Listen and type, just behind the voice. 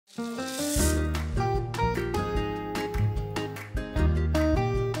Io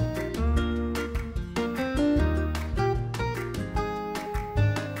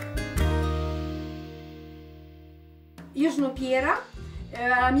sono Piera,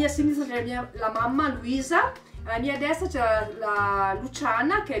 alla mia sinistra c'è la mamma Luisa, alla mia destra c'è la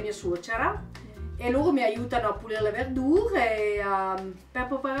Luciana che è mia suocera e loro mi aiutano a pulire le verdure per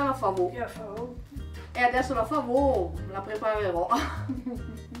preparare la favò. E adesso la favò la preparerò.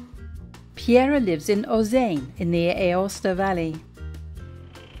 Piera lives in Ozein in the Aosta Valley.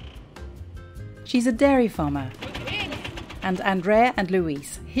 She's a dairy farmer, and Andrea and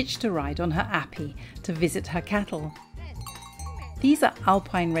Luis hitched a ride on her appy to visit her cattle. These are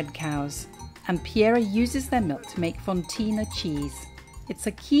alpine red cows, and Piera uses their milk to make fontina cheese. It's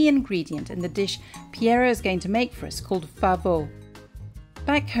a key ingredient in the dish Piera is going to make for us called Favò.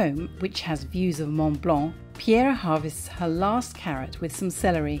 Back home, which has views of Mont Blanc, Piera harvests her last carrot with some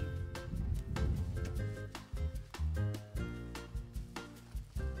celery.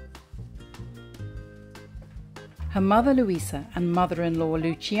 Her mother Luisa and mother-in-law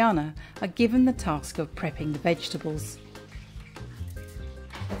Luciana are given the task of prepping the vegetables.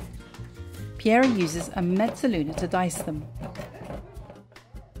 Piera uses a mezzaluna to dice them.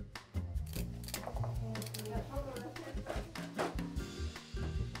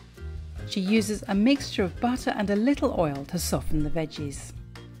 She uses a mixture of butter and a little oil to soften the veggies.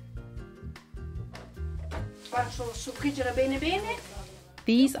 Faccio soffriggere bene bene.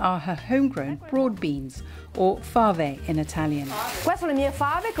 These are her homegrown broad beans, or fave in Italian. Queste sono le mie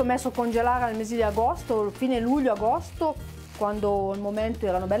fave che ho messo a congelare al mese di agosto, fine luglio-agosto, quando al momento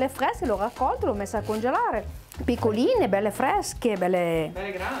erano belle fresche, le ho raccolte, le ho messe a congelare. Piccoline, belle fresche, belle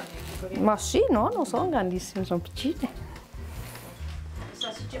grandi. Piccoline. Ma sì, no, non sono grandissime, sono piccine.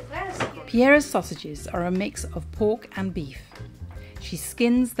 Salsicce fresche. Piera's sausages are a mix of pork and beef. She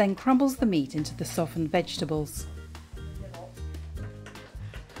skins, then crumbles the meat into the softened vegetables.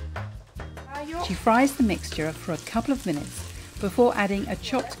 She fries the mixture for a couple of minutes before adding a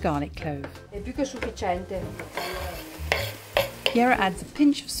chopped garlic clove. È più che sufficiente. Piera adds a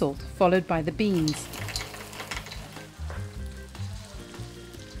pinch of salt, followed by the beans.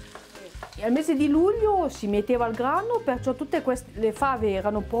 Al mese di luglio si metteva il grano, perciò tutte le fave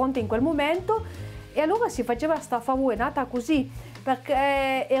erano pronte in quel momento e allora si faceva sta favò, è nata così,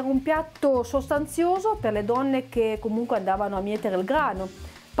 perché era un piatto sostanzioso per le donne che comunque andavano a mietere il grano.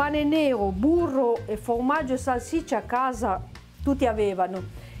 Pane nero, burro e formaggio e salsiccia a casa tutti avevano.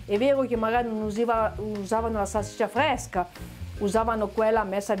 È vero che magari non usavano la salsiccia fresca, usavano quella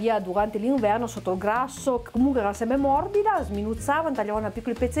messa via durante l'inverno sotto il grasso, comunque era sempre morbida, sminuzzavano, tagliavano a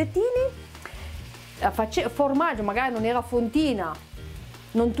piccoli pezzettini. Formaggio magari non era fontina,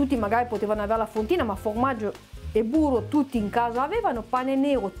 non tutti magari potevano avere la fontina, ma formaggio e burro tutti in casa avevano, pane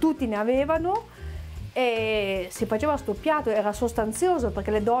nero tutti ne avevano e si faceva sto piatto, era sostanzioso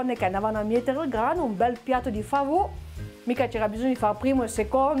perché le donne che andavano a mietere il grano, un bel piatto di favò, mica c'era bisogno di fare primo e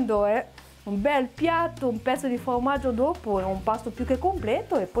secondo, un bel piatto, un pezzo di formaggio dopo, era un pasto più che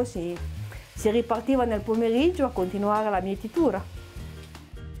completo e poi si ripartiva nel pomeriggio a continuare la mietitura.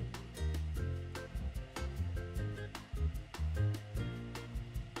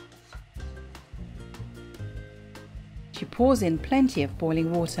 She pours in plenty of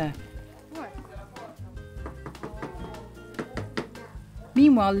boiling water.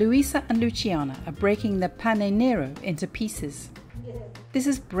 Meanwhile, Luisa and Luciana are breaking the pane nero into pieces. This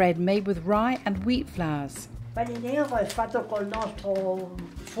is bread made with rye and wheat flours. Pane nero è fatto col nostro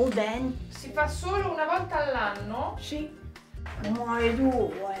Ozein. Si fa solo una volta all'anno? Sì, muore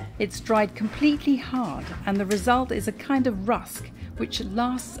duro. It's dried completely hard, and the result is a kind of rusk which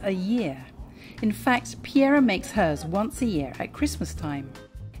lasts a year. In fact, Piera makes hers once a year at Christmas time.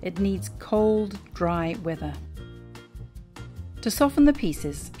 It needs cold, dry weather. To soften the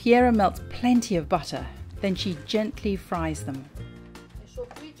pieces, Piera melts plenty of butter, then she gently fries them.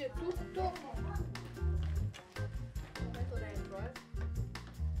 Soffrigge tutto.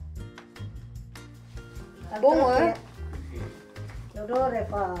 Buono, L'odore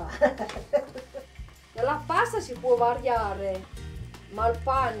fa. La pasta si può variare, ma il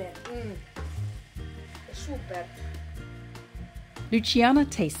pane è super. Luciana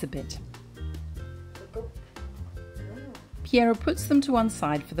tastes a bit. Piera puts them to one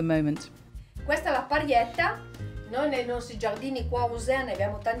side for the moment. Questa è la parietta, noi nei nostri giardini qua a Ozein ne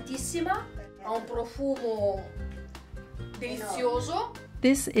abbiamo tantissima, ha un profumo delizioso.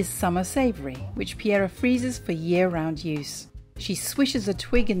 This is summer savoury, which Piera freezes for year-round use. She swishes a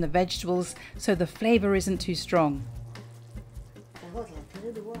twig in the vegetables so the flavour isn't too strong.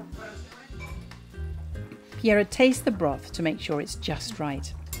 Piera tastes the broth to make sure it's just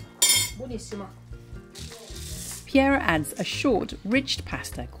right. Buonissima. Piera adds a short, rich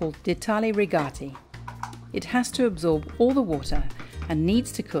pasta called ditale rigati. It has to absorb all the water and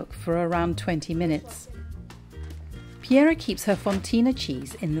needs to cook for around 20 minutes. Piera keeps her fontina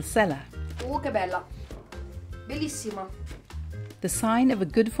cheese in the cellar. Oh, che bella! Bellissima! The sign of a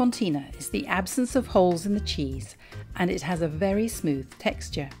good fontina is the absence of holes in the cheese, and it has a very smooth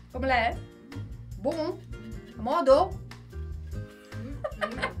texture. Come l'è? Buon? A modo?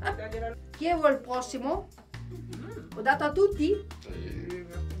 Chi è il prossimo? Ho dato a tutti?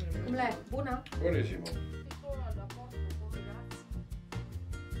 Come l'è? Buona? Buonissimo.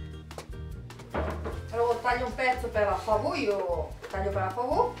 Allora taglio un pezzo per la Favò, io taglio per la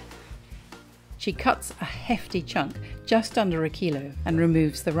Favò. She cuts a hefty chunk, just under a kilo, and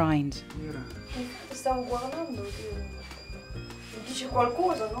removes the rind. Infatti stavo guardando che mi dice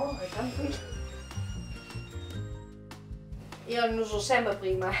qualcosa, no? È tranquillo. Io ne uso sempre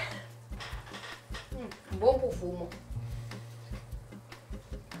prima. Un buon profumo.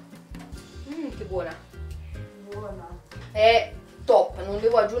 Che buona. Buona. È top, non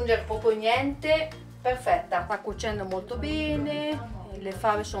devo aggiungere proprio niente. Perfetta. Sta cuocendo molto bene. Le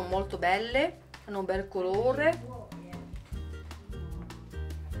fave sono molto belle. Hanno un bel colore.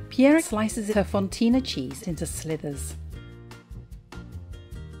 Piera slices her fontina cheese into slithers.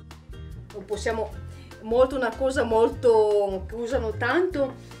 Non possiamo, una cosa molto che usano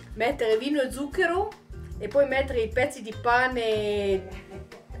tanto, mettere vino e zucchero e poi mettere i pezzi di pane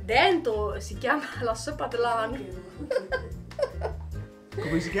dentro, si chiama la soppa dell'anno.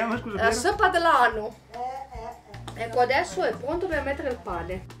 Come si chiama, scusa? La soppa dell'anno. Ecco, adesso è pronto per mettere il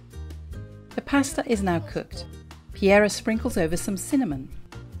pane. The pasta is now cooked. Piera sprinkles over some cinnamon.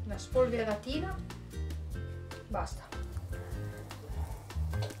 Una spolveratina. Basta.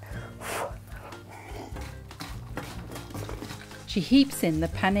 She heaps in the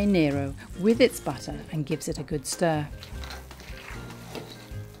pane nero with its butter and gives it a good stir.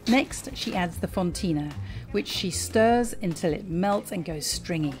 Next, she adds the fontina, which she stirs until it melts and goes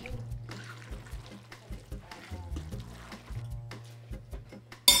stringy.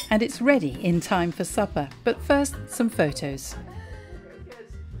 And it's ready in time for supper, but first some photos.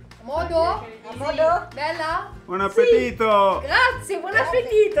 Modo? Modo? Bella? Buon appetito! Sì. Grazie, buon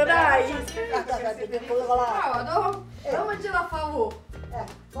appetito, dai! Modo? Non mangiare la Favò.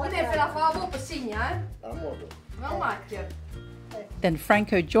 Voi ne fai la Favò per segna, Non macchia. Then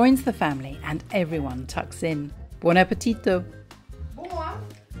Franco joins the family and everyone tucks in. Buon appetito! Buona?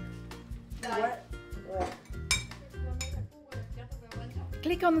 Dai.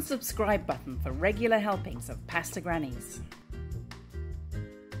 Click on the subscribe button for regular helpings of Pasta Grannies.